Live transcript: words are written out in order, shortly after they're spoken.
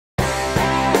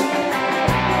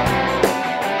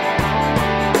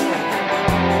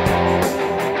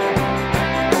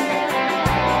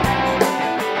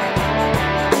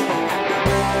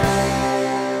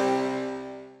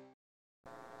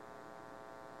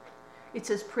It's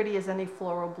as pretty as any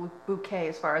floral bouquet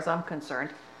as far as I'm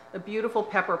concerned. A beautiful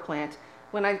pepper plant.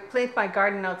 When I plant my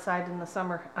garden outside in the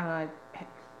summer, I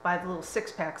buy the little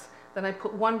 6-packs. Then I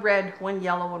put one red, one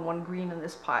yellow, and one green in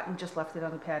this pot and just left it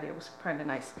on the patio. It was kind of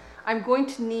nice. I'm going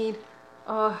to need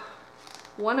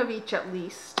one of each at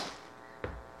least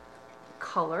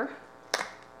color.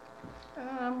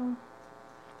 I'm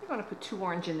going to put 2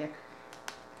 orange in there.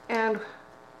 And,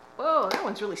 whoa, that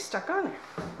one's really stuck on there.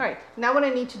 All right, now what I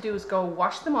need to do is go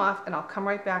wash them off, and I'll come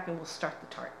right back and we'll start the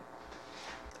tart.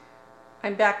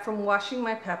 I'm back from washing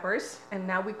my peppers, and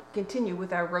now we continue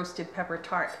with our roasted pepper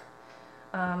tart.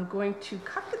 I'm going to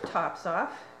cut the tops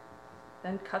off,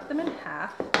 then cut them in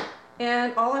half.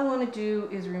 And all I want to do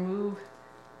is remove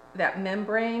that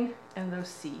membrane and those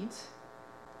seeds.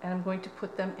 And I'm going to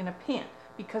put them in a pan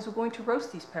because we're going to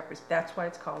roast these peppers. That's why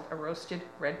it's called a roasted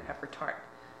red pepper tart.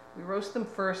 We roast them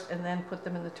first and then put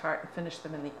them in the tart and finish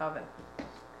them in the oven.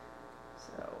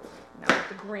 So now with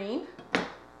the green,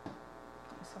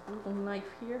 let's have a little knife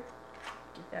here.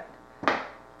 Get that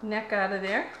neck out of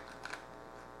there.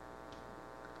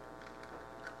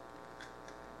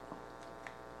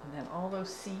 And then all those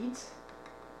seeds.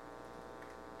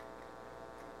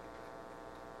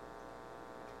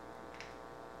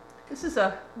 This is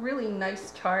a really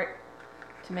nice tart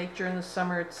to make during the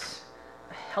summer. It's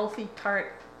a healthy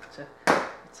tart.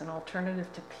 It's an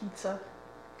alternative to pizza.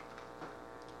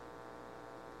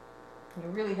 You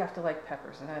really have to like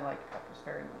peppers, and I like peppers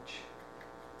very much.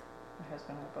 My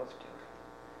husband and I both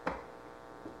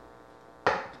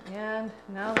do. And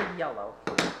now the yellow.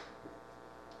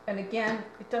 And again,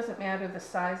 it doesn't matter the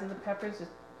size of the peppers,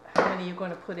 it's how many you're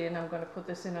going to put in. I'm going to put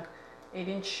this in a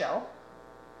 8-inch shell.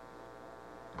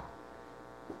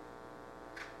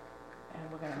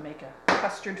 And we're going to make a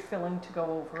custard filling to go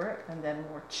over it, and then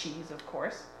more cheese, of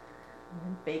course. And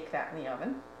then bake that in the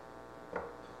oven.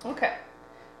 Okay,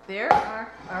 there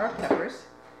are our peppers.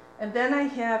 And then I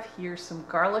have here some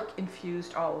garlic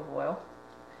infused olive oil,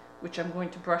 which I'm going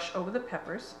to brush over the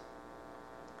peppers.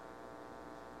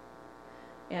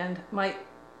 And my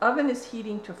oven is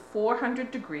heating to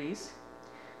 400 degrees,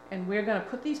 and we're going to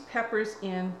put these peppers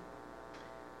in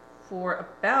for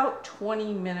about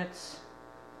 20 minutes,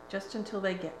 just until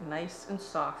they get nice and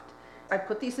soft. I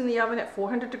put these in the oven at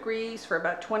 400 degrees for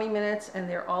about 20 minutes, and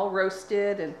they're all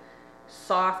roasted and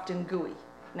soft and gooey.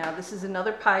 Now this is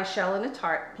another pie shell in a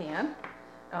tart pan,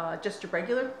 just a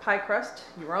regular pie crust,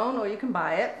 your own, or you can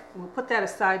buy it. We'll put that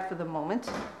aside for the moment.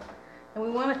 And we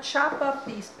want to chop up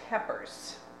these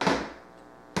peppers.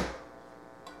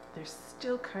 They're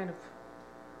still kind of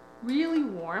really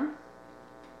warm.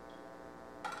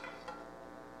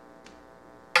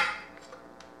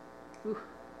 Ooh,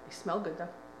 they smell good though.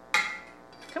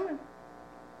 Come on.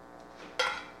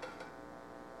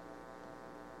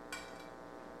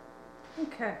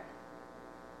 Okay.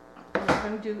 What I'm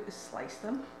going to do is slice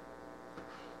them.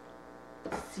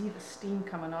 See the steam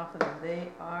coming off of them.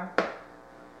 They are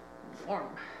warm.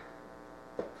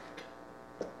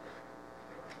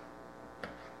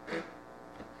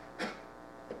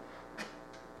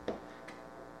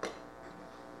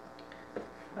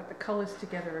 But the colors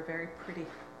together are very pretty.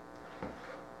 The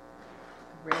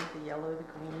red, the yellow, the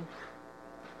green.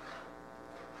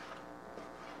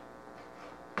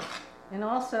 And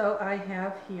also I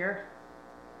have here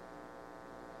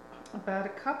about a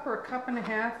cup or a cup and a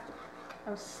half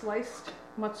of sliced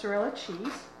mozzarella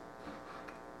cheese.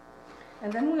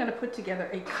 And then we're going to put together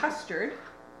a custard.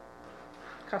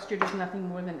 Custard is nothing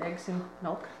more than eggs and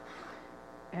milk.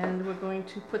 And we're going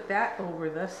to put that over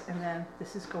this, and then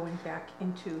this is going back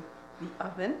into the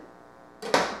oven.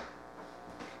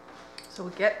 So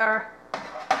we'll get our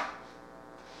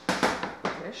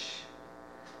dish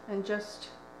and just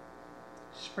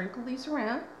sprinkle these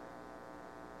around.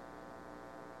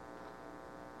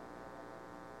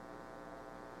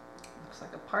 Looks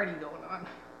like a party going on.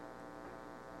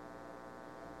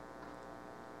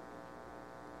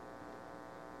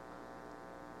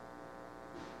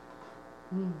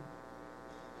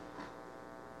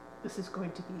 This is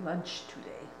going to be lunch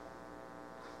today.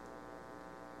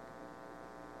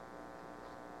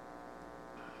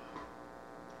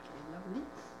 Lovely.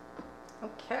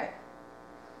 Okay.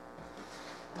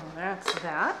 Well, that's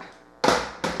that.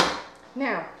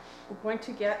 Now, we're going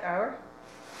to get our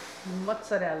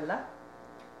mozzarella.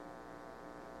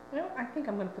 No, I think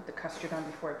I'm going to put the custard on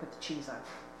before I put the cheese on.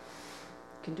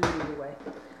 You can do it either way.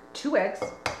 2 eggs.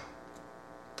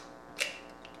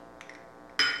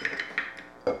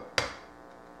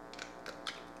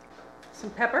 Some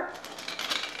pepper,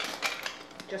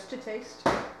 just to taste.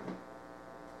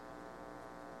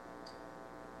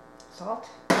 Salt.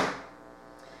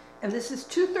 And this is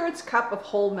 2/3 cup of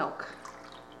whole milk.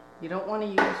 You don't want to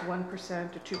use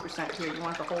 1% or 2% here. You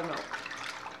want the whole milk.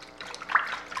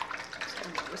 So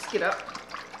whisk it up.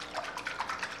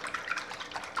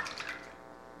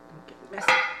 Don't get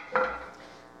messy.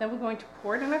 Then we're going to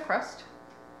pour it in our crust.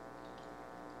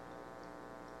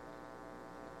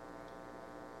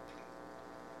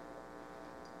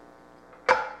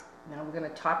 Now we're going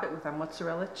to top it with our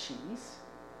mozzarella cheese.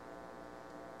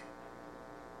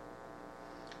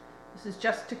 This is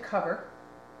just to cover.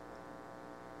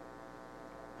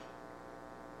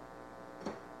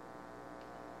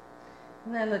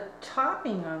 And then the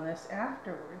topping on this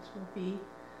afterwards will be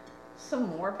some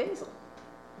more basil,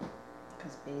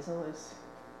 because basil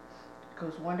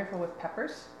goes wonderful with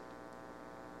peppers,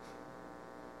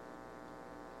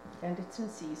 and it's in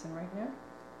season right now.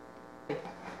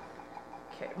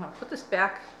 Okay, I'm going to put this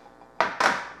back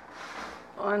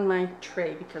on my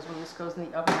tray because when this goes in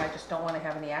the oven I just don't want to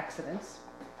have any accidents.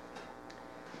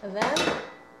 And then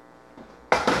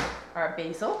our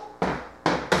basil.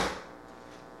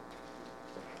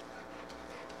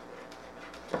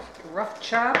 Rough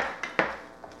chop.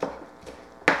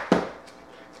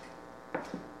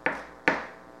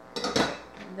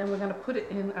 And then we're going to put it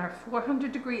in our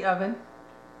 400-degree oven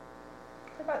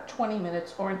for about 20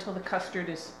 minutes or until the custard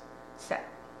is set.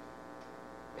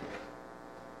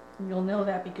 And you'll know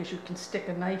that because you can stick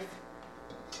a knife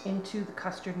into the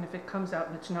custard, and if it comes out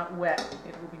and it's not wet,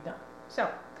 it will be done.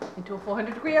 So, into a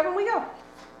 400-degree oven we go.